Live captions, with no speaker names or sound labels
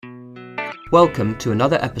Welcome to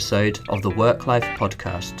another episode of the WorkLife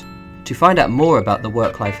podcast. To find out more about the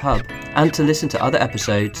WorkLife Hub and to listen to other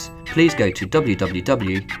episodes, please go to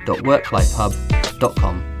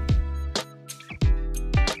www.worklifehub.com.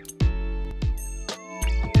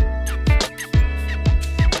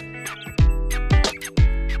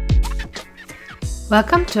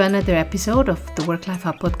 Welcome to another episode of the WorkLife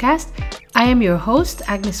Hub podcast. I am your host,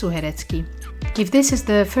 Agnes Uherecki. If this is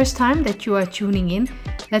the first time that you are tuning in,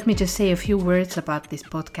 let me just say a few words about this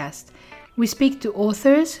podcast. We speak to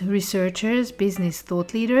authors, researchers, business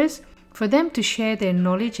thought leaders, for them to share their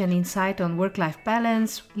knowledge and insight on work-life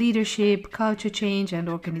balance, leadership, culture change, and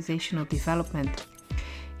organizational development.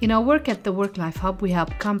 In our work at the WorkLife Hub, we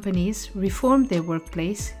help companies reform their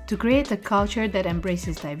workplace to create a culture that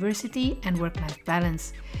embraces diversity and work-life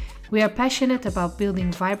balance. We are passionate about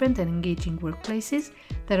building vibrant and engaging workplaces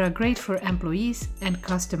that are great for employees and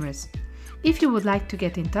customers. If you would like to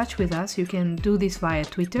get in touch with us, you can do this via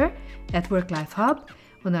Twitter at WorkLife Hub,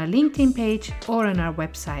 on our LinkedIn page, or on our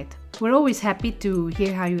website. We're always happy to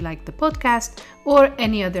hear how you like the podcast or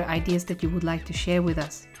any other ideas that you would like to share with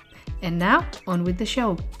us. And now, on with the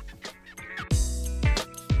show.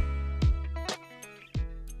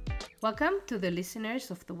 Welcome to the listeners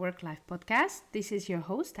of the WorkLife podcast. This is your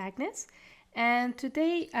host, Agnes. And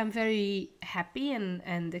today I'm very happy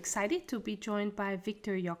and excited to be joined by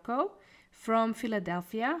Victor Yocco from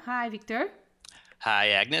Philadelphia. Hi, Victor. Hi,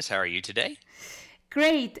 Agnes. How are you today?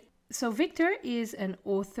 Great. So Victor is an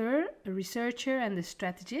author, a researcher, and a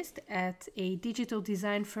strategist at a digital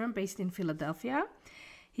design firm based in Philadelphia.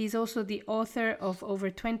 He's also the author of over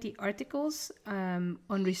 20 articles on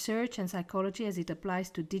research and psychology as it applies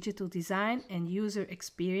to digital design and user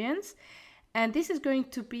experience. And this is going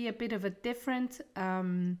to be a bit of a different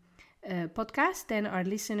podcast than our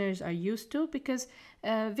listeners are used to, because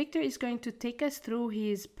Victor is going to take us through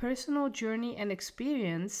his personal journey and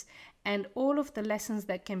experience and all of the lessons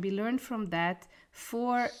that can be learned from that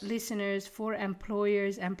for listeners, for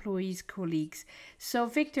employers, employees, colleagues. So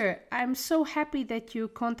Victor, I'm so happy that you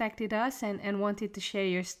contacted us and wanted to share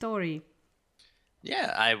your story.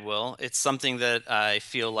 Yeah, I will. It's something that I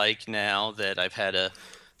feel like now that I've had a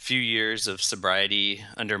few years of sobriety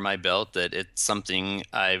under my belt, that it's something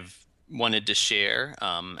I've wanted to share.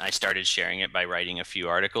 I started sharing it by writing a few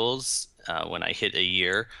articles when I hit a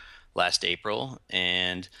year last April,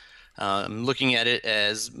 and I'm looking at it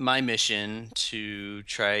as my mission to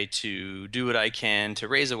try to do what I can to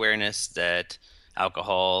raise awareness that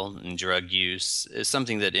alcohol and drug use is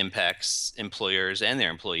something that impacts employers and their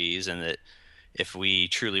employees, and that if we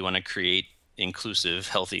truly want to create inclusive,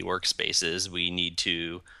 healthy workspaces, we need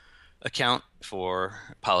to account for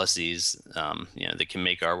policies that can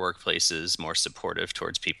make our workplaces more supportive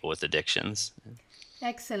towards people with addictions.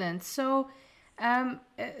 Excellent. So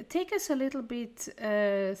take us a little bit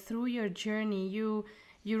through your journey. You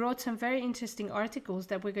wrote some very interesting articles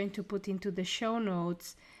that we're going to put into the show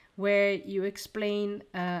notes, where you explain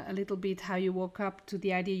a little bit how you woke up to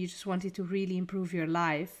the idea you just wanted to really improve your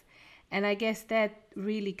life. And I guess that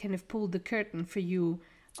really kind of pulled the curtain for you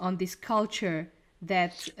on this culture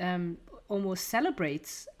that almost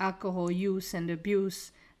celebrates alcohol use and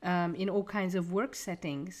abuse in all kinds of work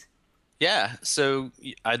settings. Yeah, so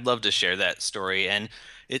I'd love to share that story, and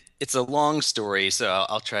it's a long story, so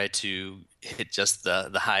I'll try to hit just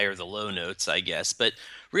the high or the low notes, I guess. But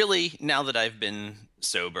really, now that I've been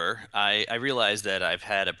sober, I realize that I've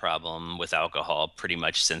had a problem with alcohol pretty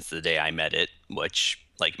much since the day I met it, which,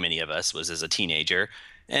 like many of us, was as a teenager.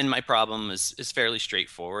 And my problem is fairly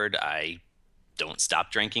straightforward. I don't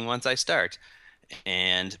stop drinking once I start.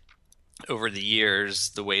 And over the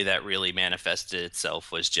years, the way that really manifested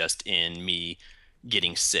itself was just in me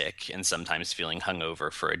getting sick and sometimes feeling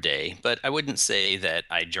hungover for a day. But I wouldn't say that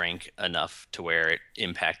I drank enough to where it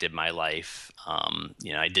impacted my life.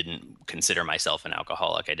 I didn't consider myself an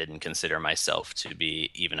alcoholic. I didn't consider myself to be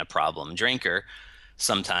even a problem drinker.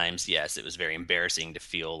 Sometimes, yes, it was very embarrassing to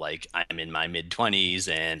feel like I'm in my mid-20s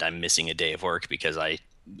and I'm missing a day of work because I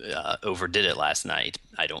overdid it last night.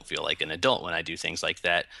 I don't feel like an adult when I do things like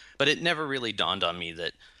that. But it never really dawned on me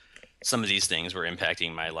that some of these things were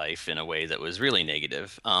impacting my life in a way that was really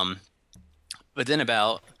negative. But then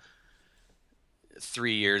about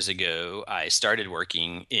 3 years ago, I started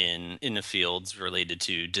working in the fields related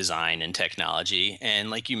to design and technology.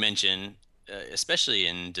 And like you mentioned, especially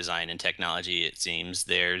in design and technology, it seems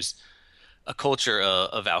there's a culture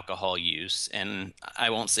of alcohol use, and I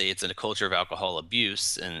won't say it's a culture of alcohol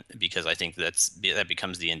abuse, and because I think that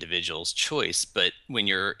becomes the individual's choice. But when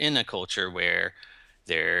you're in a culture where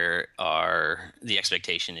the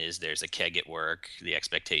expectation is there's a keg at work, the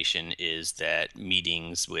expectation is that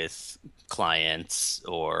meetings with clients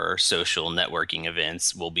or social networking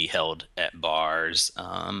events will be held at bars,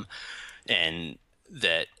 and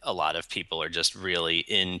that a lot of people are just really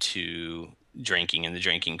into drinking and the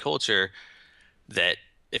drinking culture, that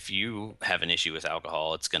if you have an issue with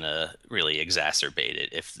alcohol, it's going to really exacerbate it.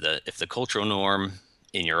 If the cultural norm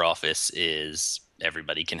in your office is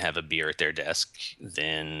everybody can have a beer at their desk,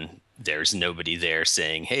 then there's nobody there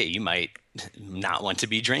saying, "Hey, you might not want to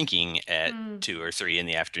be drinking at 2 or 3 in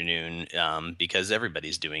the afternoon because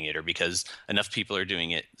everybody's doing it, or because enough people are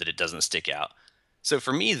doing it that it doesn't stick out." So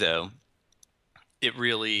for me, though, it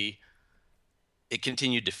really it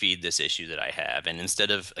continued to feed this issue that I have. And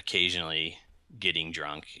instead of occasionally getting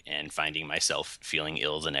drunk and finding myself feeling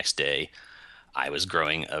ill the next day, I was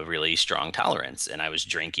growing a really strong tolerance, and I was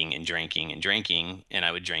drinking and drinking and drinking, and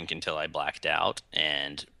I would drink until I blacked out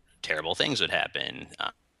and terrible things would happen.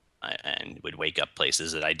 And would wake up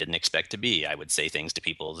places that I didn't expect to be. I would say things to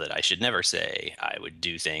people that I should never say. I would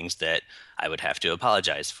do things that I would have to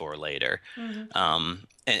apologize for later.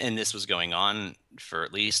 And this was going on for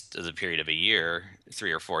at least the period of a year,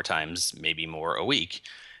 3 or 4 times, maybe more a week.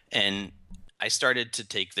 And I started to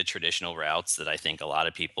take the traditional routes that I think a lot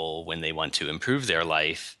of people, when they want to improve their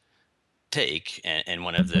life, take. And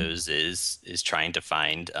one of those is trying to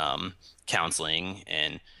find counseling.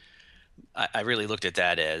 And I really looked at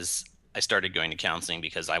that as I started going to counseling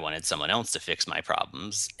because I wanted someone else to fix my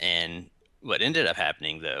problems. And what ended up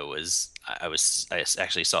happening, though, was I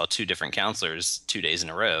actually saw 2 different counselors 2 days in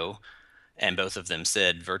a row, and both of them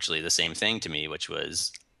said virtually the same thing to me, which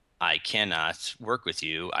was, "I cannot work with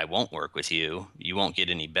you. I won't work with you. You won't get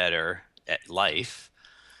any better at life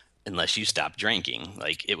unless you stop drinking."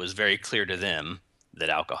 Like, it was very clear to them that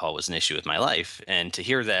alcohol was an issue with my life. And to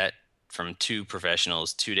hear that from 2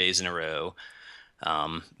 professionals 2 days in a row,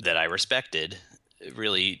 that I respected,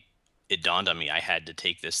 it dawned on me I had to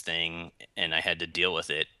take this thing and I had to deal with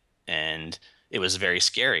it. And it was very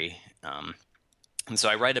scary. And so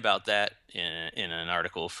I write about that in an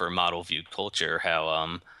article for Model View Culture,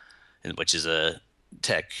 how which is a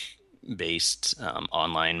tech-based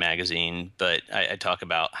online magazine. But I talk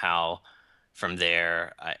about how from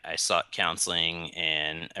there I sought counseling,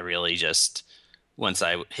 and I really just, once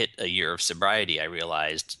I hit a year of sobriety, I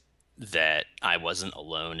realized that I wasn't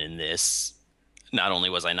alone in this. Not only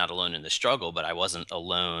was I not alone in the struggle, but I wasn't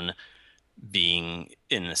alone being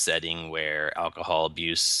in a setting where alcohol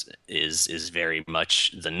abuse is very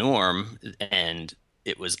much the norm. And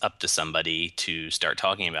it was up to somebody to start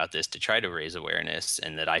talking about this, to try to raise awareness,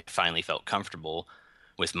 and that I finally felt comfortable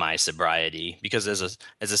with my sobriety. Because as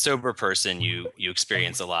a sober person, you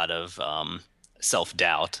experience a lot of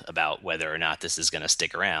self-doubt about whether or not this is going to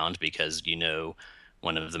stick around, because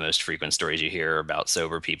one of the most frequent stories you hear about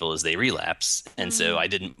sober people is they relapse. And so I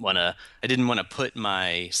didn't want to put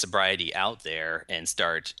my sobriety out there and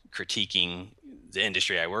start critiquing the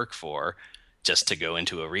industry I work for just to go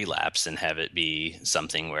into a relapse and have it be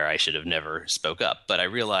something where I should have never spoke up. But I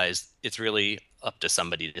realized it's really up to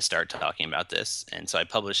somebody to start talking about this. And so I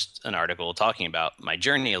published an article talking about my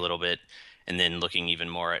journey a little bit, and then looking even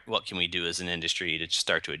more at what can we do as an industry to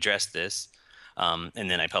start to address this. And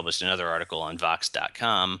then I published another article on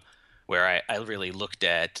Vox.com where I really looked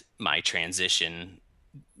at my transition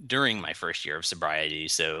during my first year of sobriety.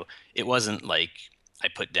 So it wasn't like I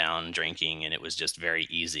put down drinking and it was just very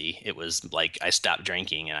easy. It was like I stopped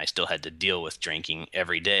drinking and I still had to deal with drinking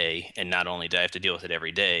every day. And not only did I have to deal with it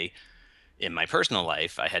every day in my personal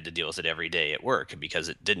life, I had to deal with it every day at work, because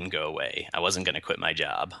it didn't go away. I wasn't going to quit my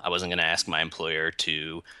job. I wasn't going to ask my employer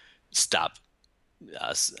to stop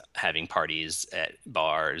us having parties at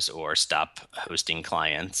bars, or stop hosting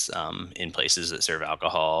clients in places that serve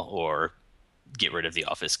alcohol, or get rid of the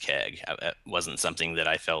office keg. It wasn't something that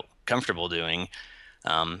I felt comfortable doing.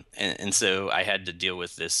 And so I had to deal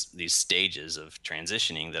with these stages of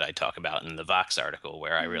transitioning that I talk about in the Vox article,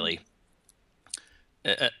 where I really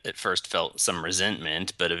at first felt some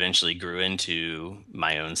resentment, but eventually grew into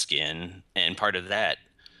my own skin. And part of that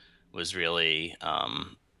was really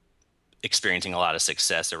experiencing a lot of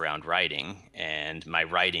success around writing. And my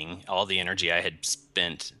writing, all the energy I had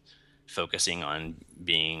spent focusing on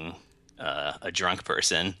being a drunk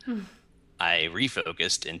person, I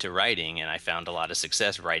refocused into writing, and I found a lot of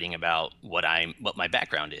success writing about what my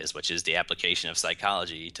background is, which is the application of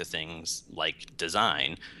psychology to things like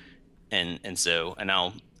design. And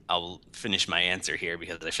I'll finish my answer here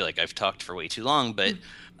because I feel like I've talked for way too long. But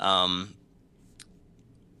I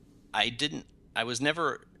was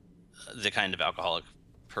never the kind of alcoholic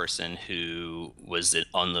person who was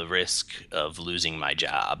on the risk of losing my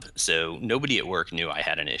job. So nobody at work knew I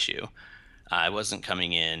had an issue. I wasn't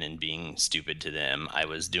coming in and being stupid to them. I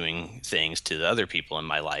was doing things to the other people in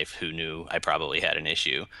my life who knew I probably had an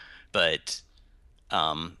issue. But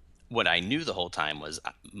um, what I knew the whole time was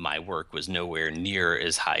my work was nowhere near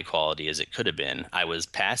as high quality as it could have been. I was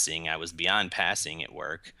beyond passing at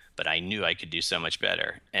work, but I knew I could do so much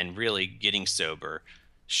better. And really getting sober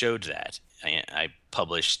showed that. I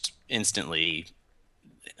published instantly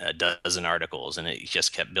a dozen articles, and it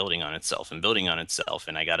just kept building on itself and building on itself.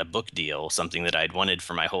 And I got a book deal, something that I'd wanted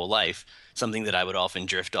for my whole life, something that I would often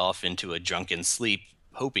drift off into a drunken sleep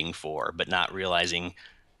hoping for, but not realizing,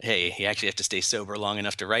 hey, you actually have to stay sober long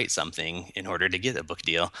enough to write something in order to get a book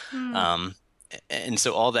deal. Hmm. Um, and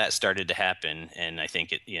so all that started to happen, and I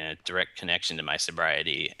think it, direct connection to my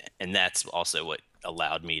sobriety, and that's also what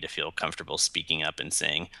allowed me to feel comfortable speaking up and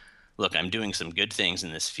saying, look, I'm doing some good things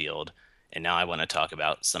in this field, and now I want to talk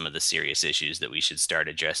about some of the serious issues that we should start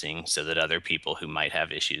addressing so that other people who might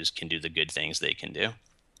have issues can do the good things they can do.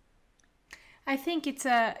 I think it's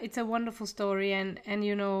a wonderful story, and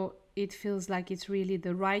it feels like it's really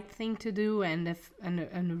the right thing to do, and a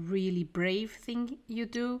really brave thing you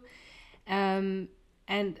do. And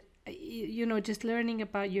just learning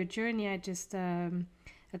about your journey, I just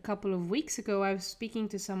a couple of weeks ago I was speaking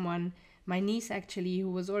to someone, my niece actually, who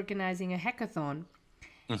was organizing a hackathon.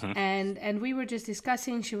 Hmm. And we were just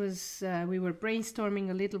discussing, we were brainstorming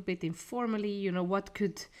a little bit informally,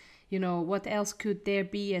 what else could there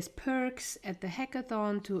be as perks at the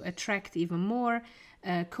hackathon to attract even more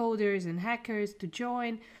coders and hackers to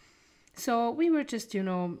join. So we were just,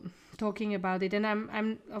 talking about it, and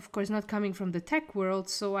I'm of course not coming from the tech world,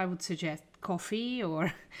 so I would suggest coffee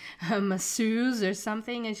or a masseuse or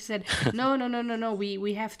something. And she said, no, no, no, no, no.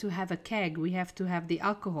 We have to have a keg. We have to have the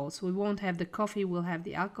alcohol. So we won't have the coffee. We'll have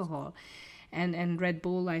the alcohol, and Red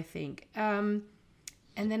Bull, I think. And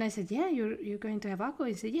then I said, yeah, you're going to have alcohol.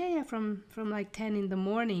 He said, yeah, from like 10 in the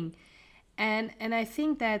morning, and I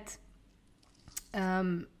think that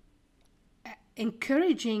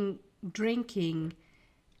encouraging drinking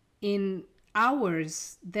in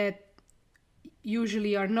hours that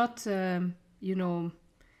usually are not,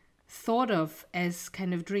 thought of as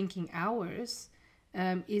kind of drinking hours,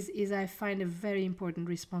 is I find a very important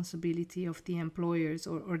responsibility of the employers,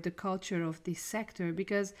 or the culture of this sector,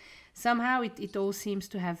 because somehow it all seems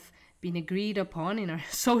to have been agreed upon in our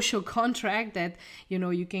social contract that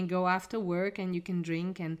you can go after work and you can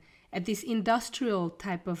drink, and at this industrial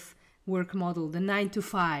type of work model, the 9 to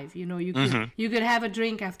 5, you could have a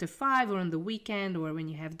drink after 5 or on the weekend or when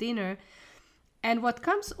you have dinner. And what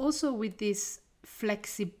comes also with this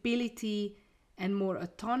flexibility and more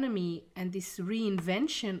autonomy and this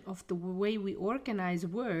reinvention of the way we organize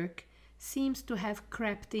work seems to have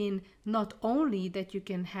crept in, not only that you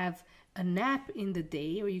can have a nap in the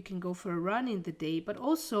day or you can go for a run in the day, but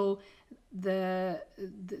also the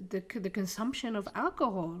consumption of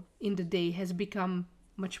alcohol in the day has become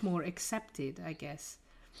much more accepted, I guess.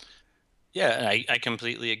 Yeah, I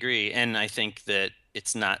completely agree. And I think that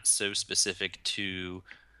it's not so specific to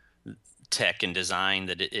tech and design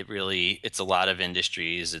that it really, it's a lot of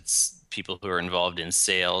industries. It's people who are involved in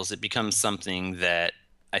sales. It becomes something that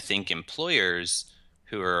I think employers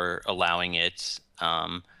who are allowing it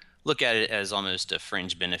look at it as almost a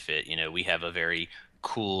fringe benefit. We have a very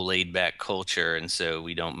cool, laid back culture, and so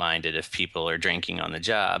we don't mind it if people are drinking on the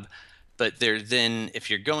job. But then,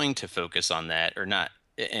 if you're going to focus on that or not,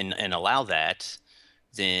 and allow that,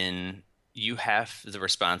 then you have the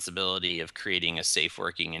responsibility of creating a safe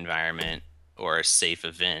working environment or a safe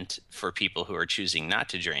event for people who are choosing not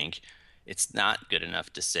to drink. It's not good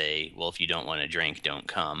enough to say, well, if you don't want to drink, don't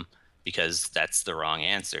come, because that's the wrong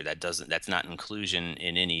answer. That's not inclusion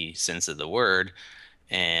in any sense of the word.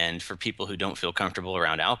 And for people who don't feel comfortable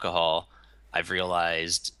around alcohol, I've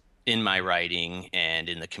realized in my writing and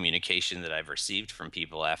in the communication that I've received from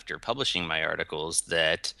people after publishing my articles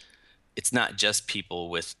that it's not just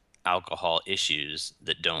people with alcohol issues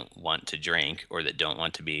that don't want to drink or that don't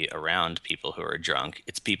want to be around people who are drunk.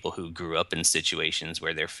 It's people who grew up in situations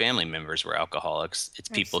where their family members were alcoholics. It's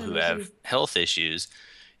people who Absolutely. have health issues.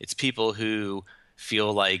 It's people who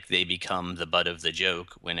feel like they become the butt of the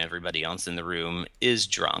joke when everybody else in the room is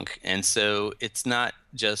drunk. And so it's not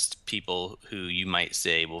just people who you might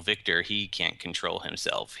say, well, Victor, he can't control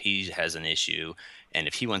himself. He has an issue. And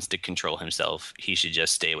if he wants to control himself, he should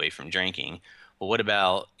just stay away from drinking. Well, what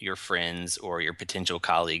about your friends or your potential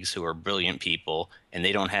colleagues who are brilliant people and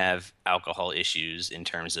they don't have alcohol issues in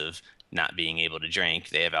terms of not being able to drink?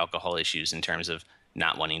 They have alcohol issues in terms of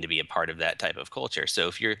not wanting to be a part of that type of culture. So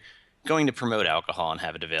if you're going to promote alcohol and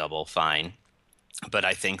have it available, fine. But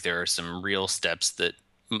I think there are some real steps that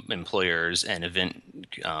employers and event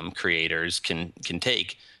creators can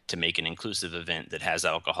take to make an inclusive event that has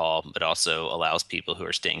alcohol, but also allows people who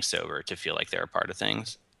are staying sober to feel like they're a part of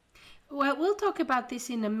things. Well, we'll talk about this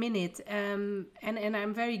in a minute, and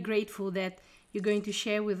I'm very grateful that you're going to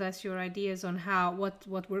share with us your ideas on how what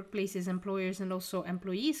workplaces, employers, and also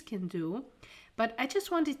employees can do. But I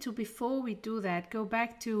just wanted to, before we do that, go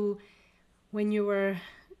back to when you were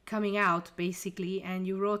coming out, basically, and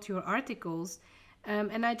you wrote your articles.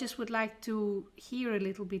 And I just would like to hear a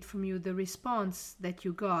little bit from you the response that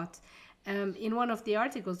you got. In one of the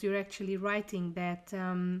articles, you're actually writing that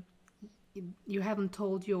you haven't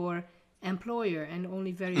told your employer and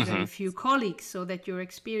only very few colleagues, so that you're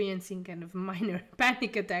experiencing kind of minor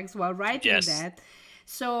panic attacks while writing Yes. that.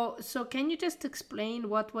 So can you just explain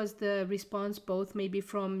what was the response, both maybe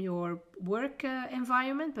from your work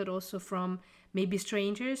environment, but also from maybe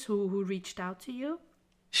strangers who reached out to you?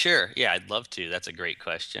 Sure. Yeah, I'd love to. That's a great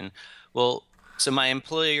question. Well, so my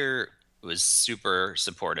employer was super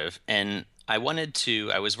supportive, and I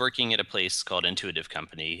was working at a place called Intuitive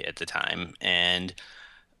Company at the time, and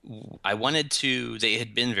they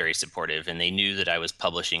had been very supportive, and they knew that I was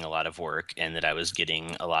publishing a lot of work and that I was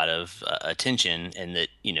getting a lot of attention, and that,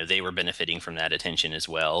 they were benefiting from that attention as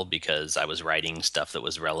well because I was writing stuff that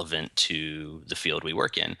was relevant to the field we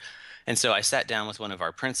work in. And so I sat down with one of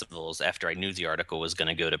our principals after I knew the article was going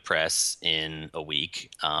to go to press in a week.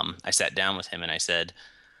 I sat down with him and I said,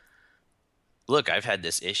 look, I've had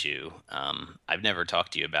this issue. I've never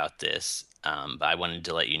talked to you about this, but I wanted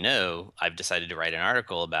to let you know I've decided to write an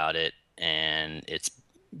article about it, and it's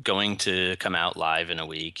going to come out live in a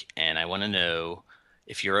week. And I want to know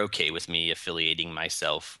if you're okay with me affiliating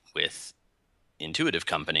myself with Intuitive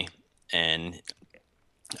Company. And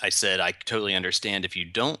I said, I totally understand if you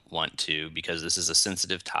don't want to, because this is a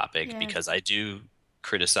sensitive topic, because Yes. I do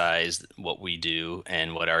criticize what we do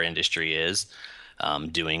and what our industry is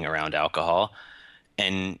doing around alcohol.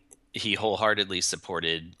 And he wholeheartedly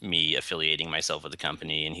supported me affiliating myself with the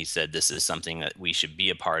company. And he said, this is something that we should be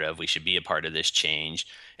a part of. We should be a part of this change.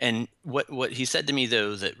 And what he said to me,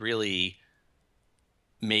 though, that really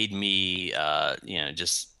made me,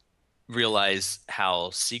 just realize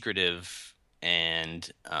how secretive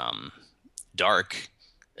and dark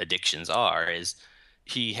addictions are is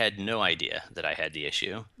he had no idea that I had the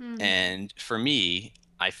issue. And for me,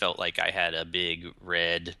 I felt like I had a big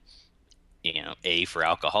red, A for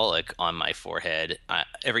alcoholic on my forehead.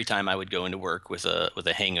 Every time I would go into work with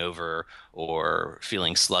a hangover or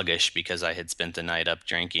feeling sluggish because I had spent the night up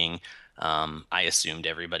drinking, I assumed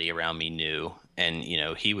everybody around me knew. And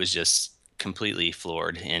he was just completely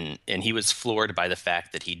floored, and he was floored by the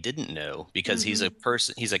fact that he didn't know, because he's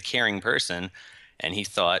a caring person, and he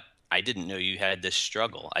thought, I didn't know you had this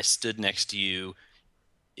struggle. I stood next to you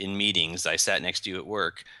in meetings, I sat next to you at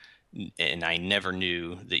work, and I never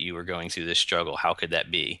knew that you were going through this struggle. How could that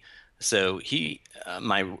be? So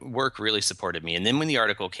my work really supported me. And then when the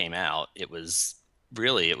article came out, it was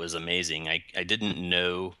amazing. I didn't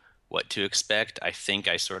know what to expect. I think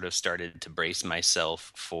I sort of started to brace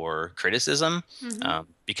myself for criticism,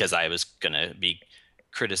 because I was going to be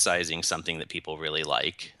criticizing something that people really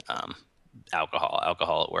like,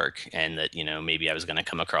 alcohol at work, and that, maybe I was going to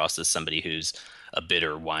come across as somebody who's a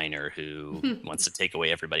bitter whiner who wants to take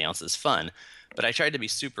away everybody else's fun. But I tried to be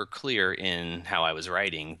super clear in how I was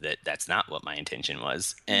writing that that's not what my intention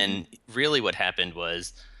was. And really what happened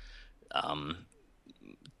was,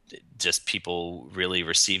 just people really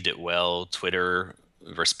received it well. Twitter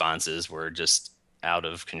responses were just out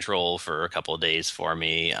of control for a couple of days for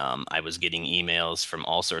me. I was getting emails from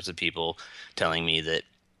all sorts of people telling me that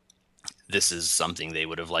this is something they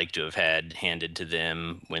would have liked to have had handed to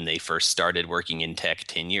them when they first started working in tech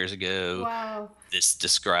 10 years ago. Wow. This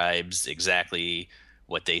describes exactly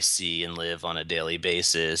what they see and live on a daily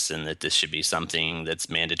basis, and that this should be something that's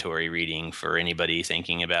mandatory reading for anybody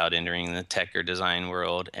thinking about entering the tech or design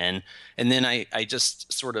world. And then I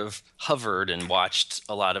just sort of hovered and watched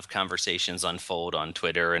a lot of conversations unfold on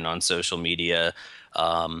Twitter and on social media.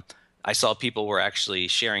 I saw people were actually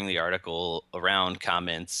sharing the article around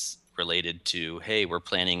comments related to, hey, we're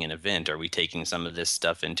planning an event. Are we taking some of this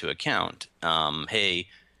stuff into account? Hey,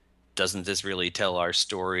 doesn't this really tell our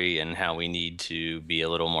story and how we need to be a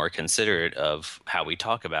little more considerate of how we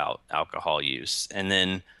talk about alcohol use? And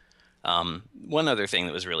then one other thing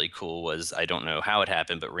that was really cool was, I don't know how it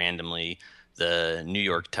happened, but randomly the New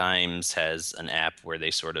York Times has an app where they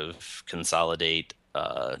sort of consolidate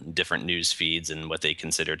different news feeds and what they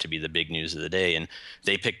consider to be the big news of the day. And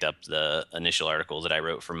they picked up the initial article that I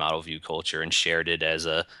wrote for Model View Culture and shared it as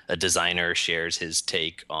a designer shares his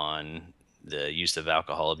take on the use of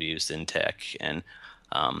alcohol abuse in tech. And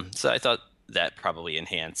So I thought that probably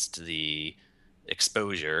enhanced the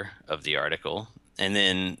exposure of the article. And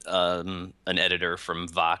then an editor from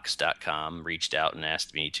Vox.com reached out and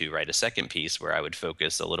asked me to write a second piece where I would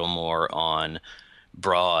focus a little more on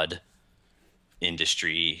broad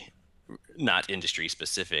industry, not industry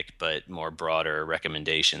specific, but more broader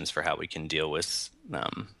recommendations for how we can deal with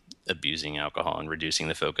abusing alcohol and reducing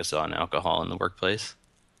the focus on alcohol in the workplace.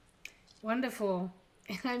 Wonderful.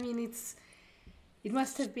 I mean, it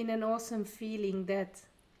must have been an awesome feeling that,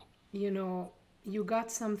 you know, you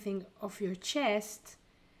got something off your chest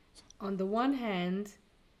on the one hand,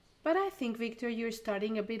 but I think, Victor, you're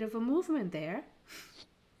starting a bit of a movement there.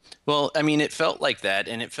 Well, I mean, it felt like that,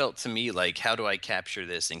 and it felt to me like, how do I capture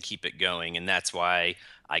this and keep it going? And that's why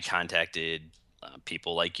I contacted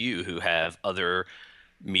people like you who have other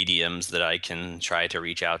mediums that I can try to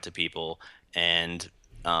reach out to people. And,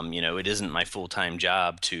 it isn't my full-time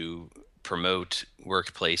job to promote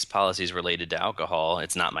workplace policies related to alcohol.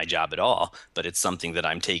 It's not my job at all, but it's something that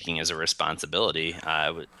I'm taking as a responsibility.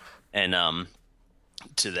 And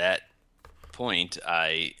to that point,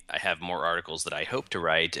 I have more articles that I hope to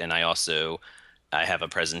write, and I have a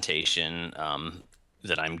presentation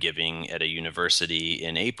that I'm giving at a university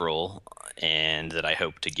in April, and that I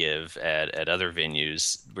hope to give at other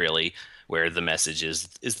venues, really, where the message is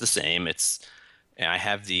the same. I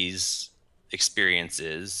have these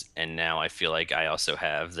experiences, and now I feel like I also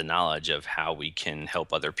have the knowledge of how we can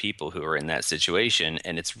help other people who are in that situation,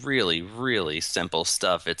 and it's really, really simple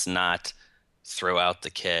stuff. It's not throw out the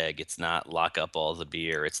keg. It's not lock up all the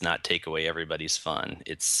beer. It's not take away everybody's fun.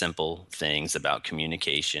 It's simple things about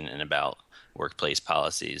communication and about workplace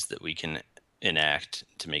policies that we can enact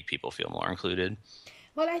to make people feel more included.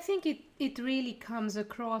 Well, I think it really comes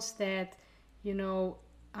across that, you know,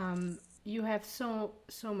 you have so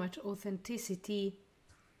much authenticity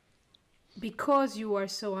because you are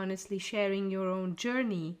so honestly sharing your own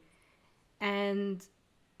journey, and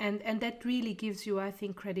and that really gives you, I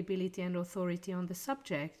think, credibility and authority on the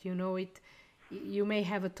subject. You know, you may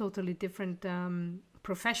have a totally different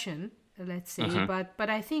profession, let's say, but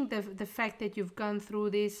I think the fact that you've gone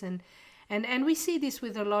through this, and we see this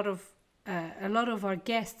with a lot of our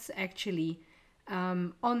guests actually,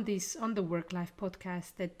 on the Work Life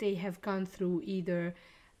podcast, that they have gone through either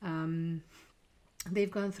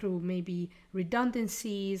they've gone through maybe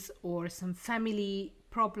redundancies or some family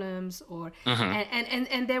problems, or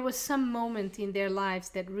and there was some moment in their lives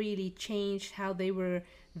that really changed how they were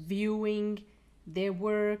viewing their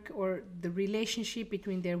work, or the relationship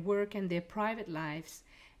between their work and their private lives,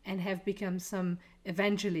 and have become some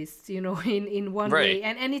evangelists, you know, in one Right. way,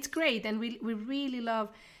 and it's great, and we really love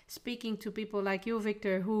speaking to people like you,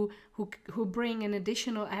 Victor, who bring an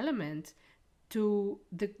additional element to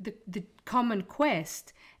the common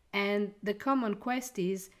quest. And the common quest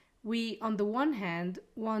is, we on the one hand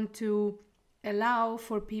want to allow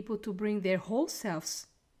for people to bring their whole selves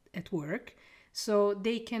at work, so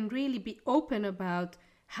they can really be open about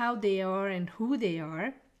how they are and who they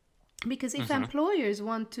are. Because if employers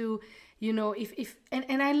want to, you know, if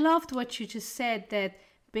and I loved what you just said, that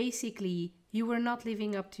basically you were not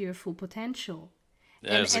living up to your full potential.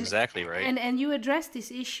 That's exactly right. And you address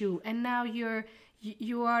this issue, and now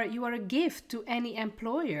you are a gift to any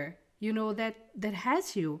employer, you know, that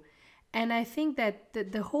has you. And I think that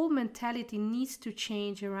the whole mentality needs to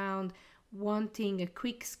change around wanting a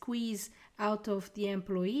quick squeeze out of the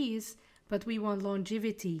employees, but we want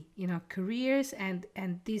longevity in our careers, and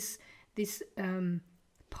this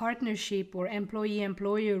partnership or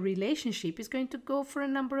employee-employer relationship is going to go for a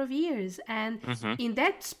number of years. And in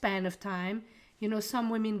that span of time, you know, some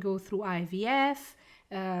women go through IVF,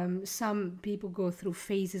 some people go through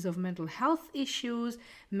phases of mental health issues,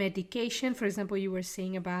 medication. For example, you were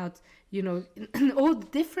saying about, you know, all the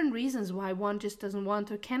different reasons why one just doesn't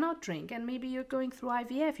want or cannot drink. And maybe you're going through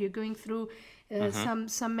IVF, you're going through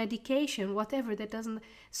some medication, whatever that doesn't.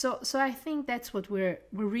 So I think that's what we're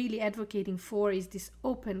really advocating for, is this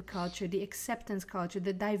open culture, the acceptance culture,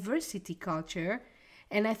 the diversity culture.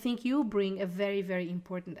 And I think you bring a very, very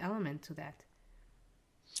important element to that.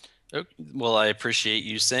 Well, I appreciate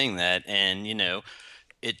you saying that. And,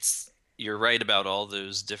 you're right about all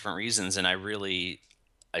those different reasons. And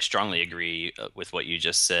I strongly agree with what you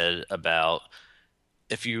just said about,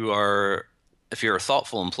 if you're a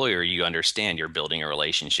thoughtful employer, you understand you're building a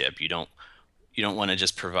relationship. You don't want to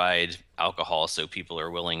just provide alcohol so people are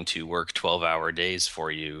willing to work 12-hour days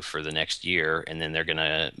for you for the next year, and then they're going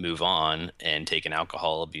to move on and take an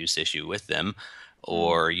alcohol abuse issue with them.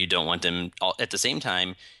 Or you don't want them at the same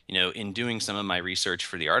time, in doing some of my research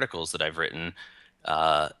for the articles that I've written,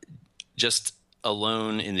 just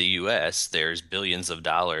alone in the US, there's billions of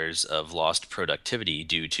dollars of lost productivity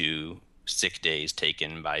due to sick days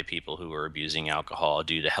taken by people who are abusing alcohol,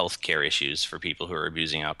 due to healthcare issues for people who are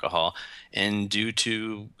abusing alcohol, and due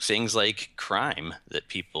to things like crime that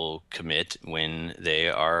people commit when they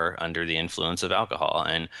are under the influence of alcohol.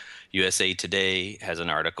 And USA Today has an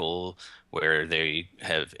article where they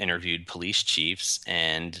have interviewed police chiefs,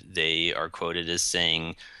 and they are quoted as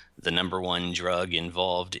saying the number one drug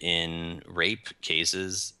involved in rape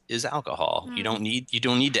cases is alcohol. You don't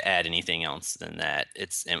need to add anything else than that.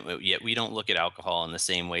 And yet we don't look at alcohol in the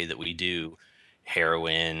same way that we do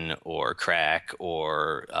heroin or crack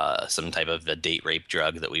or some type of a date rape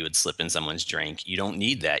drug that we would slip in someone's drink. You don't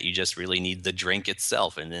need that. You just really need the drink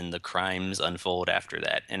itself, and then the crimes unfold after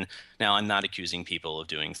that. And now I'm not accusing people of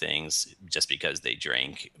doing things just because they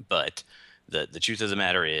drank, but the truth of the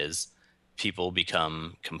matter is people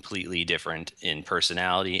become completely different in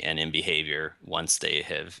personality and in behavior once they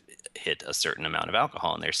have hit a certain amount of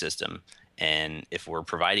alcohol in their system. And if we're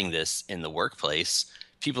providing this in the workplace,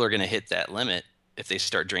 people are going to hit that limit. If they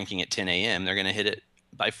start drinking at 10 a.m., they're going to hit it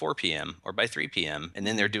by 4 p.m. or by 3 p.m. And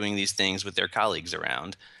then they're doing these things with their colleagues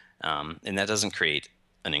around. And that doesn't create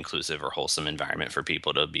an inclusive or wholesome environment for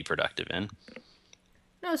people to be productive in.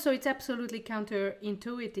 No, so it's absolutely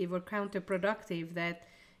counterintuitive or counterproductive that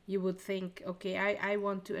you would think, okay, I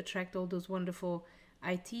want to attract all those wonderful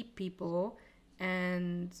IT people,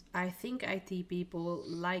 and I think IT people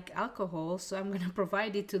like alcohol, so I'm going to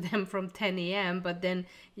provide it to them from 10 a.m., but then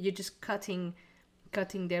you're just cutting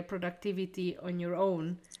their productivity on your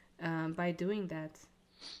own by doing that.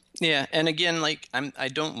 Yeah, and again, like I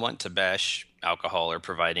don't want to bash alcohol or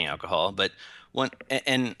providing alcohol, but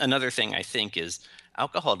and another thing I think is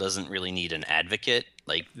alcohol doesn't really need an advocate.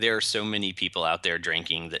 Like there are so many people out there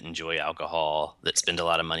drinking that enjoy alcohol, that spend a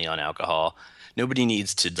lot of money on alcohol. Nobody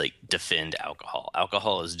needs to like defend alcohol.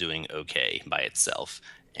 Alcohol is doing okay by itself.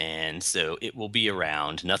 And so it will be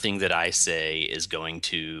around. Nothing that I say is going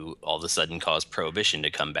to all of a sudden cause prohibition to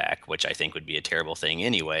come back, which I think would be a terrible thing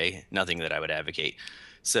anyway. Nothing that I would advocate.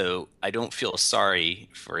 So I don't feel sorry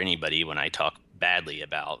for anybody when I talk badly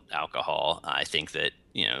about alcohol. I think that,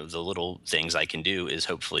 the little things I can do is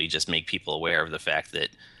hopefully just make people aware of the fact that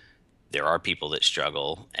there are people that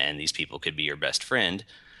struggle and these people could be your best friend.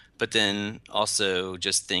 But then also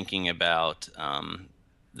just thinking about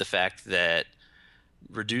the fact that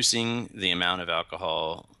reducing the amount of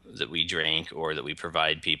alcohol that we drink or that we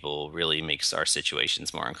provide people really makes our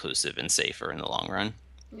situations more inclusive and safer in the long run.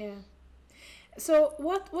 Yeah. So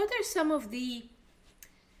what would be some of the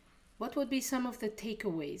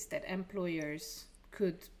takeaways that employers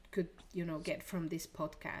could get from this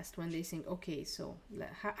podcast when they think, okay, so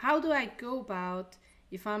how do I go about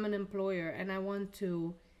if I'm an employer and I want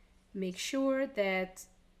to make sure that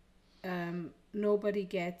nobody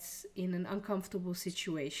gets in an uncomfortable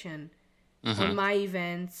situation on my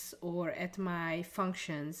events or at my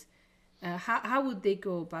functions? How would they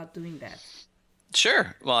go about doing that?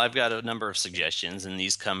 Sure. Well, I've got a number of suggestions, and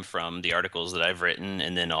these come from the articles that I've written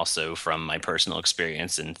and then also from my personal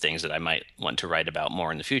experience and things that I might want to write about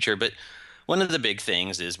more in the future. But one of the big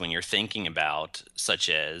things is when you're thinking about, such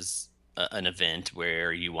as an event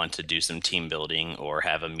where you want to do some team building or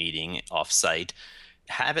have a meeting off-site,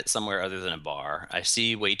 have it somewhere other than a bar. I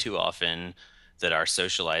see way too often that our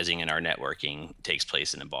socializing and our networking takes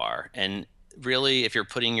place in a bar. And really, if you're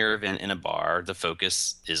putting your event in a bar, the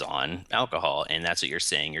focus is on alcohol, and that's what you're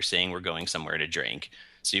saying. You're saying we're going somewhere to drink.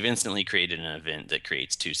 So you've instantly created an event that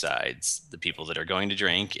creates two sides: the people that are going to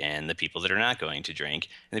drink and the people that are not going to drink.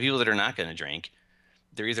 And the people that are not going to drink,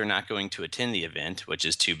 they're either not going to attend the event, which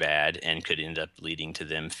is too bad and could end up leading to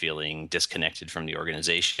them feeling disconnected from the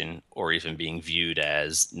organization or even being viewed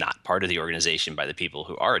as not part of the organization by the people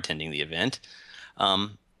who are attending the event,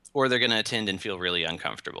 or they're going to attend and feel really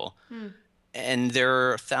uncomfortable. And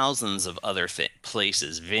there are thousands of other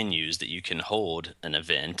places, venues that you can hold an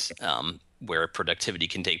event where productivity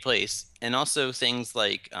can take place. And also things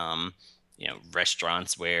like,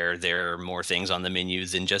 restaurants where there are more things on the menu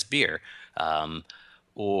than just beer.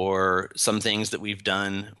 Or some things that we've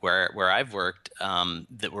done where I've worked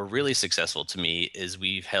that were really successful to me is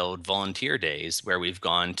we've held volunteer days where we've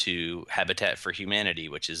gone to Habitat for Humanity,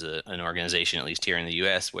 which is an organization, at least here in the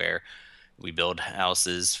U.S., where we build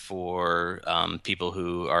houses for people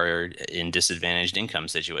who are in disadvantaged income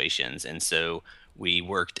situations. And so we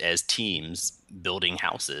worked as teams building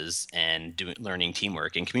houses and learning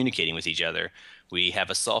teamwork and communicating with each other. We have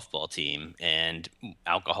a softball team, and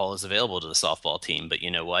alcohol is available to the softball team. But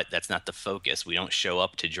you know what? That's not the focus. We don't show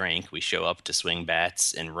up to drink. We show up to swing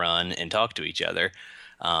bats and run and talk to each other.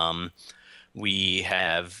 We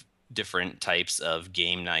have different types of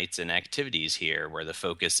game nights and activities here where the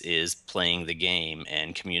focus is playing the game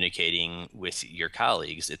and communicating with your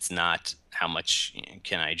colleagues. It's not how much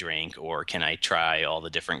can I drink or can I try all the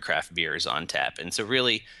different craft beers on tap. And so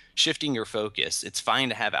really shifting your focus. It's fine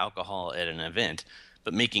to have alcohol at an event,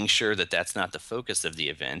 but making sure that that's not the focus of the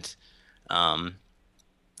event.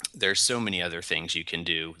 There's so many other things you can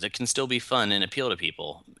do that can still be fun and appeal to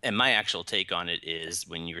people. And my actual take on it is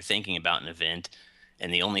when you're thinking about an event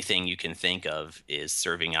and the only thing you can think of is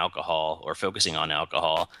serving alcohol or focusing on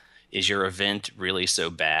alcohol, is your event really so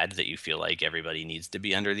bad that you feel like everybody needs to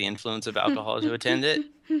be under the influence of alcohol to attend it?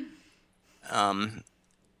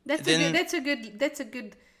 That's a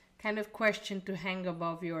good kind of question to hang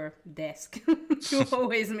above your desk. You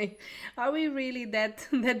always make. Are we really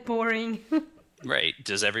that boring? Right.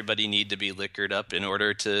 Does everybody need to be liquored up in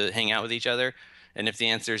order to hang out with each other? And if the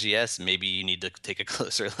answer is yes, maybe you need to take a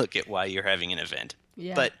closer look at why you're having an event.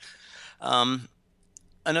 Yeah. But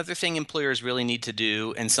another thing employers really need to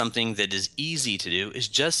do, and something that is easy to do, is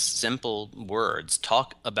just simple words.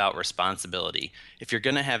 Talk about responsibility. If you're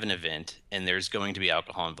going to have an event and there's going to be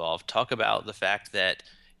alcohol involved, talk about the fact that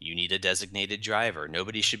you need a designated driver.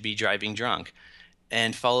 Nobody should be driving drunk.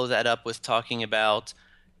 And follow that up with talking about,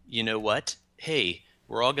 you know what? Hey,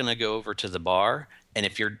 we're all going to go over to the bar. And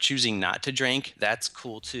if you're choosing not to drink, that's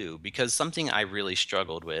cool too. Because something I really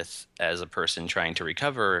struggled with as a person trying to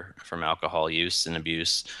recover from alcohol use and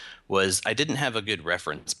abuse was I didn't have a good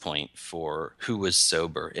reference point for who was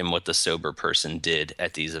sober and what the sober person did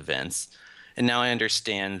at these events. And now I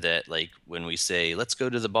understand that, like, when we say, let's go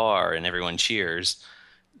to the bar and everyone cheers,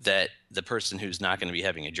 that the person who's not going to be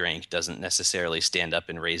having a drink doesn't necessarily stand up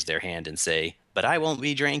and raise their hand and say, but I won't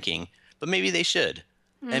be drinking. But maybe they should.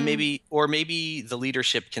 And maybe the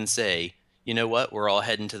leadership can say, you know what, we're all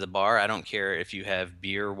heading to the bar. I don't care if you have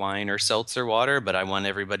beer, wine, or seltzer water, but I want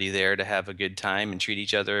everybody there to have a good time and treat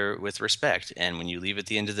each other with respect. And when you leave at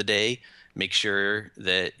the end of the day, make sure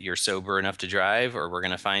that you're sober enough to drive, or we're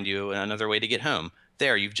going to find you another way to get home.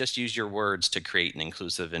 There, you've just used your words to create an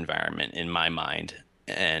inclusive environment in my mind.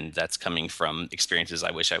 And that's coming from experiences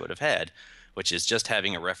I wish I would have had, which is just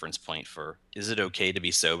having a reference point for, is it okay to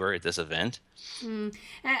be sober at this event?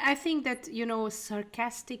 I think that,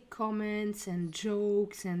 sarcastic comments and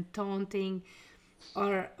jokes and taunting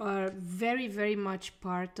are very, very much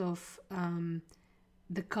part of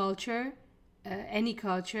the culture, any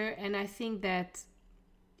culture. And I think that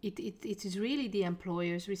it is really the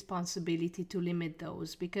employer's responsibility to limit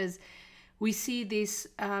those, because we see this,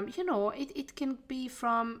 it can be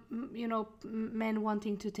from, men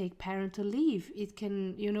wanting to take parental leave. It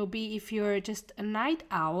can, be if you're just a night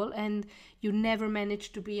owl and you never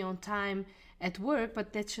manage to be on time at work,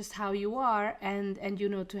 but that's just how you are. And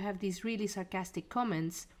to have these really sarcastic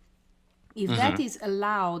comments, if that is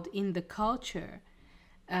allowed in the culture,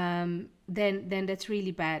 then that's really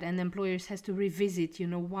bad. And employers has to revisit,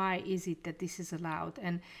 why is it that this is allowed?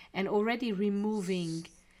 And already removing,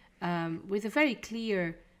 with a very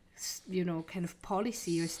clear, kind of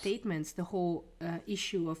policy or statements, the whole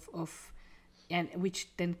issue of, and which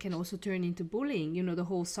then can also turn into bullying, the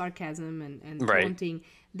whole sarcasm and Right. taunting,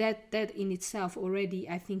 that in itself already,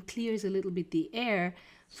 I think, clears a little bit the air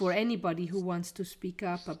for anybody who wants to speak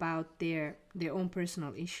up about their own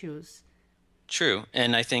personal issues. True.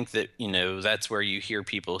 And I think that, that's where you hear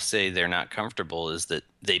people say they're not comfortable, is that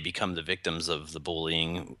they become the victims of the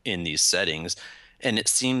bullying in these settings. And it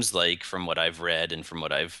seems like, from what I've read and from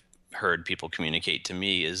what I've heard people communicate to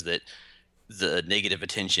me, is that the negative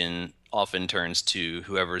attention often turns to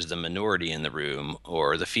whoever's the minority in the room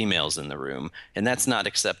or the females in the room. And that's not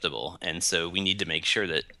acceptable. And so we need to make sure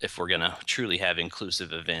that if we're going to truly have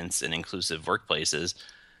inclusive events and inclusive workplaces,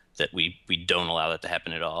 that we don't allow that to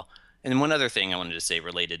happen at all. And one other thing I wanted to say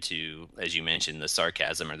related to, as you mentioned, the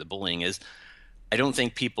sarcasm or the bullying, is I don't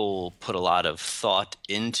think people put a lot of thought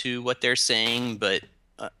into what they're saying, but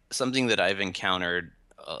something that I've encountered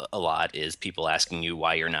a lot is people asking you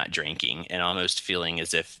why you're not drinking and almost feeling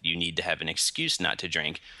as if you need to have an excuse not to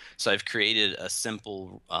drink. So I've created a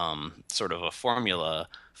simple sort of a formula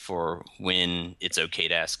for when it's okay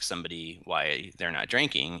to ask somebody why they're not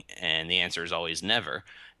drinking, and the answer is always never.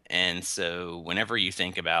 And so whenever you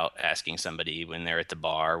think about asking somebody when they're at the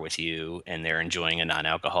bar with you and they're enjoying a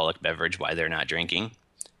non-alcoholic beverage why they're not drinking,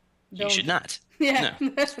 you should not. Yeah, No.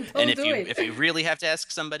 don't And do it. if you really have to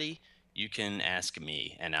ask somebody, you can ask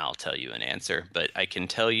me and I'll tell you an answer. But I can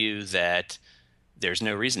tell you that there's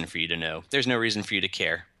no reason for you to know. There's no reason for you to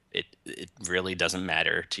care. It really doesn't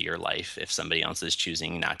matter to your life if somebody else is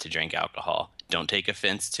choosing not to drink alcohol. Don't take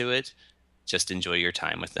offense to it. Just enjoy your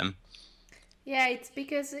time with them. Yeah, it's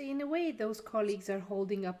because in a way those colleagues are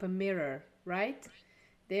holding up a mirror, right?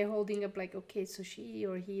 They're holding up like, okay, so she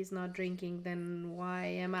or he is not drinking, then why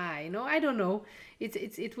am I? No, I don't know.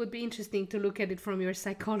 It would be interesting to look at it from your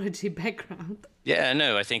psychology background. Yeah,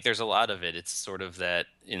 no, I think there's a lot of it. It's sort of that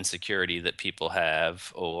insecurity that people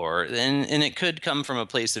have, and it could come from a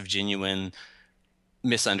place of genuine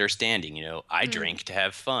misunderstanding. I drink to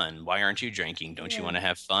have fun. Why aren't you drinking? Don't you want Yeah, to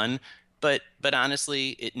have fun? But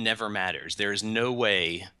honestly, it never matters. There's no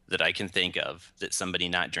way that I can think of that somebody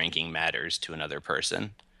not drinking matters to another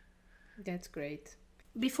person. that's great.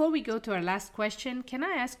 Before we go to our last question, can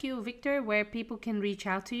I ask you, Victor, where people can reach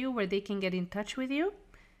out to you, where they can get in touch with you?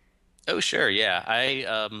 Oh, sure. Yeah.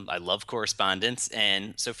 I love correspondence.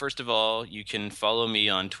 And so first of all, you can follow me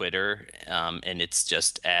on Twitter, and it's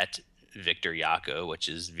just at Victor Yocco, which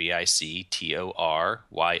is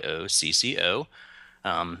VictorYocco.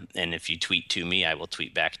 And if you tweet to me, I will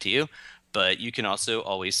tweet back to you. But you can also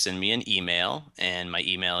always send me an email, and my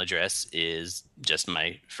email address is just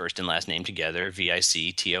my first and last name together,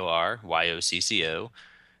 VictorYocco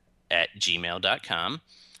 @gmail.com.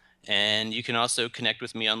 And you can also connect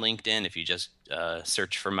with me on LinkedIn. If you just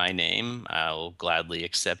search for my name, I'll gladly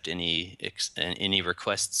accept any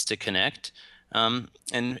requests to connect. And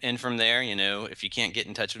from there, if you can't get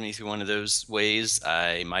in touch with me through one of those ways,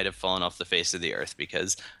 I might have fallen off the face of the earth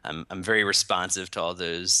because I'm very responsive to all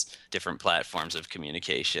those different platforms of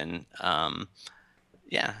communication.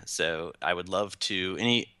 Yeah, so I would love to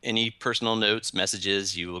any personal notes,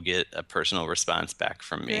 messages, you will get a personal response back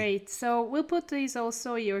from me. Great. So we'll put these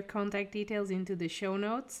also your contact details into the show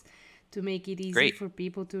notes to make it easy Great. for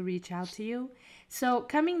people to reach out to you. So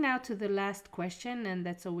coming now to the last question, and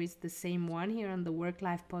that's always the same one here on the Work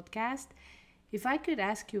Life podcast. If I could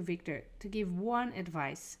ask you, Victor, to give one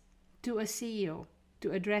advice to a CEO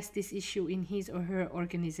to address this issue in his or her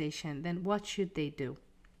organization, then what should they do?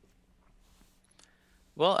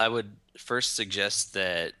 Well, I would first suggest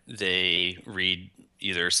that they read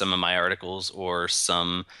either some of my articles or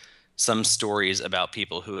some stories about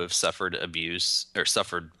people who have suffered abuse or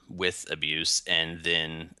suffered with abuse and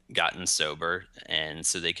then gotten sober, and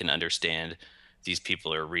so they can understand these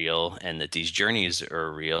people are real and that these journeys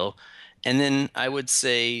are real. And then I would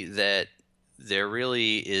say that there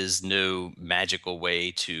really is no magical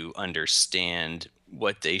way to understand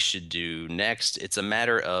what they should do next. It's a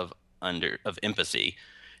matter of empathy.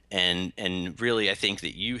 And really, I think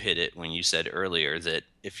that you hit it when you said earlier that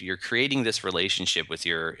if you're creating this relationship with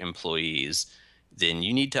your employees, then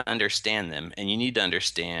you need to understand them, and you need to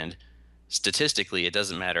understand statistically, it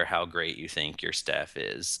doesn't matter how great you think your staff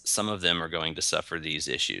is. Some of them are going to suffer these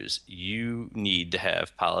issues. You need to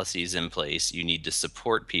have policies in place. You need to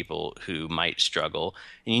support people who might struggle,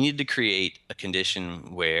 and you need to create a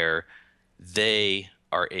condition where they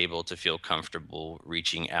are able to feel comfortable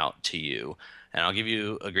reaching out to you. And I'll give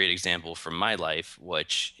you a great example from my life,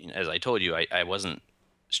 which, as I told you, I wasn't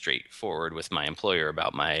straightforward with my employer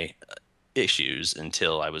about my issues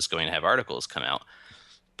until I was going to have articles come out.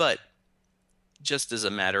 But just as a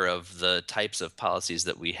matter of the types of policies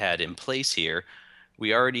that we had in place here,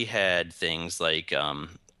 we already had things like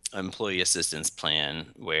employee assistance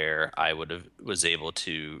plan, where I was able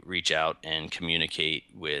to reach out and communicate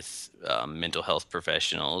with mental health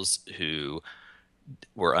professionals who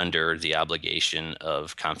were under the obligation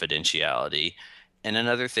of confidentiality. And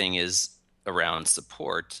another thing is around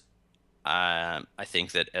support. I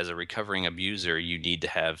think that as a recovering abuser, you need to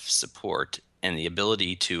have support, and the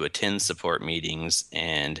ability to attend support meetings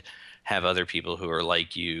and have other people who are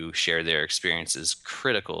like you share their experiences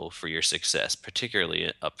critical for your success,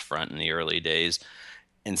 particularly up front in the early days.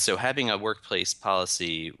 And so having a workplace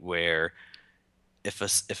policy where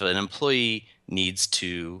if an employee needs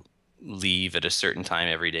to leave at a certain time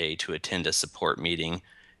every day to attend a support meeting,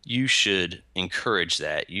 you should encourage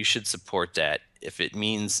that. You should support that. If it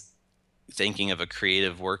means thinking of a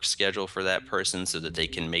creative work schedule for that person so that they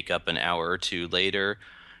can make up an hour or two later,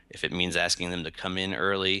 if it means asking them to come in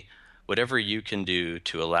early, whatever you can do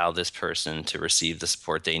to allow this person to receive the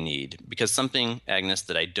support they need. Because something, Agnes,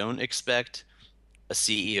 that I don't expect a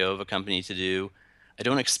CEO of a company to do, I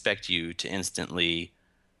don't expect you to instantly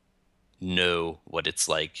know what it's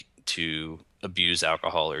like to abuse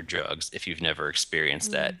alcohol or drugs if you've never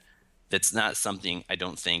experienced that. That's not something I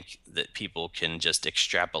don't think that people can just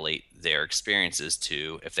extrapolate their experiences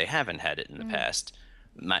to if they haven't had it in the past.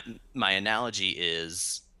 My analogy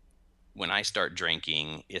is when I start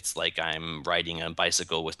drinking, it's like I'm riding a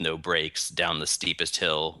bicycle with no brakes down the steepest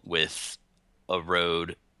hill with a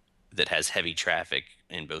road that has heavy traffic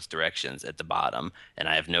in both directions at the bottom, and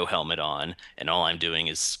I have no helmet on, and all I'm doing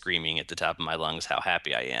is screaming at the top of my lungs how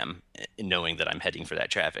happy I am, knowing that I'm heading for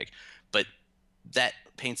that traffic. But that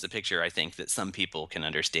paints a picture, I think, that some people can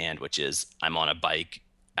understand, which is I'm on a bike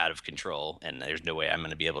out of control, and there's no way I'm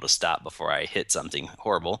going to be able to stop before I hit something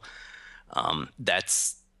horrible.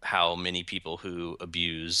 That's how many people who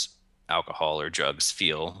abuse alcohol or drugs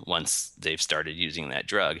feel once they've started using that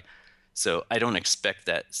drug. So I don't expect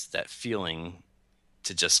that feeling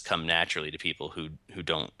to just come naturally to people who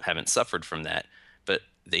haven't suffered from that, but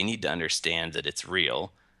they need to understand that it's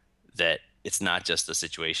real, that it's not just a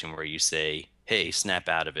situation where you say, "Hey, snap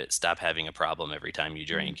out of it, stop having a problem every time you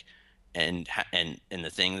drink." And the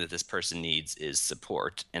thing that this person needs is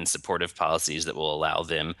support and supportive policies that will allow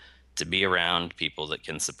them to be around people that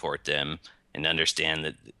can support them and understand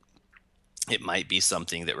that it might be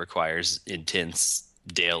something that requires intense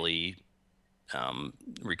daily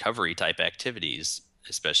recovery type activities,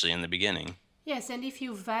 especially in the beginning. Yes, and if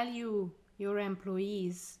you value your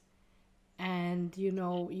employees and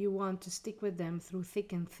you want to stick with them through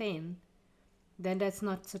thick and thin, then that's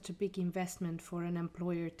not such a big investment for an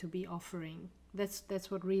employer to be offering. That's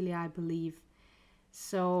what really I believe.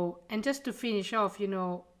 So, and just to finish off,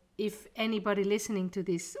 if anybody listening to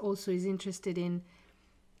this also is interested in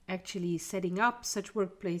actually setting up such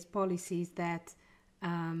workplace policies that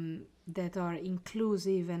are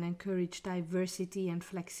inclusive and encourage diversity and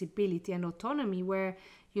flexibility and autonomy, where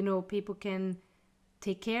people can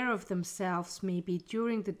take care of themselves maybe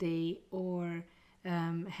during the day, or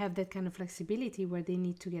have that kind of flexibility where they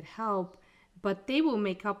need to get help, but they will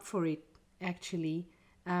make up for it actually,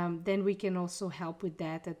 then we can also help with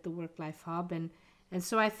that at the WorkLife Hub. And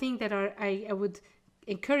so I think that I would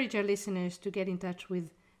encourage our listeners to get in touch with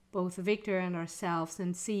both Victor and ourselves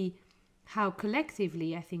and see how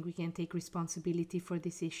collectively I think we can take responsibility for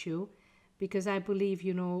this issue, because I believe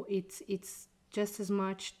it's just as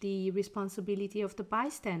much the responsibility of the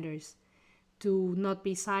bystanders to not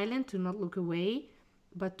be silent, to not look away,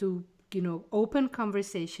 but to open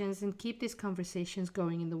conversations and keep these conversations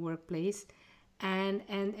going in the workplace, and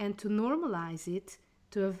to normalize it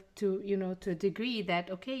to a degree that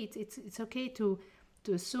it's okay to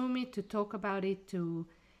assume it, to talk about it, to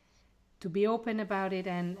be open about it,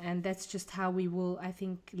 and that's just how we will, I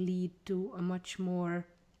think, lead to a much more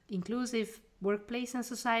inclusive workplace and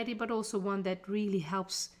society, but also one that really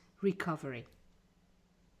helps recovery.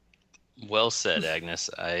 Well said,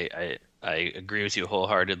 Agnes. I agree with you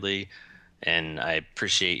wholeheartedly, and I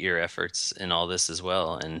appreciate your efforts in all this as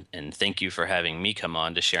well. And thank you for having me come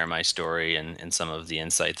on to share my story and some of the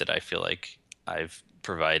insight that I feel like I've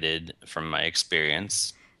provided from my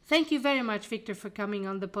experience. Thank you very much, Victor, for coming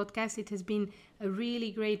on the podcast. It has been a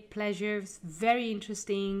really great pleasure. It's very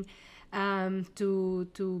interesting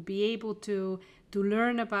to be able to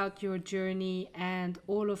learn about your journey and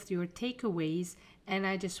all of your takeaways. And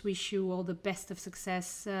I just wish you all the best of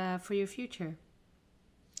success for your future.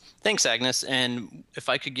 Thanks, Agnes. And if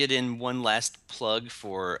I could get in one last plug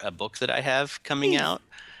for a book that I have coming out.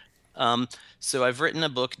 So I've written a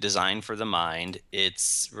book, Design for the Mind.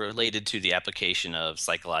 It's related to the application of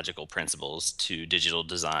psychological principles to digital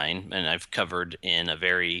design. And I've covered in a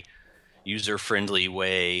very user-friendly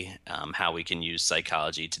way how we can use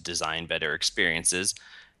psychology to design better experiences.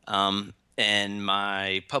 And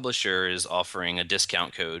my publisher is offering a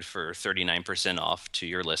discount code for 39% off to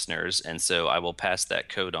your listeners. And so I will pass that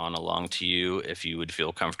code on along to you if you would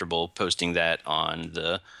feel comfortable posting that on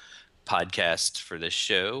the podcast for this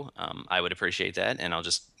show. I would appreciate that. And I'll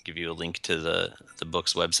just give you a link to the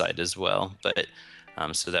book's website as well. But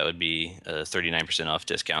so that would be a 39% off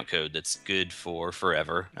discount code that's good for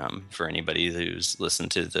forever for anybody who's listened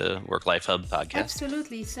to the WorkLife Hub podcast.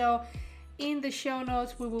 Absolutely. So in the show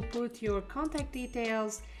notes, we will put your contact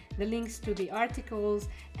details, the links to the articles,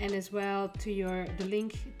 and as well to the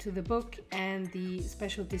link to the book and the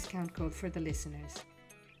special discount code for the listeners.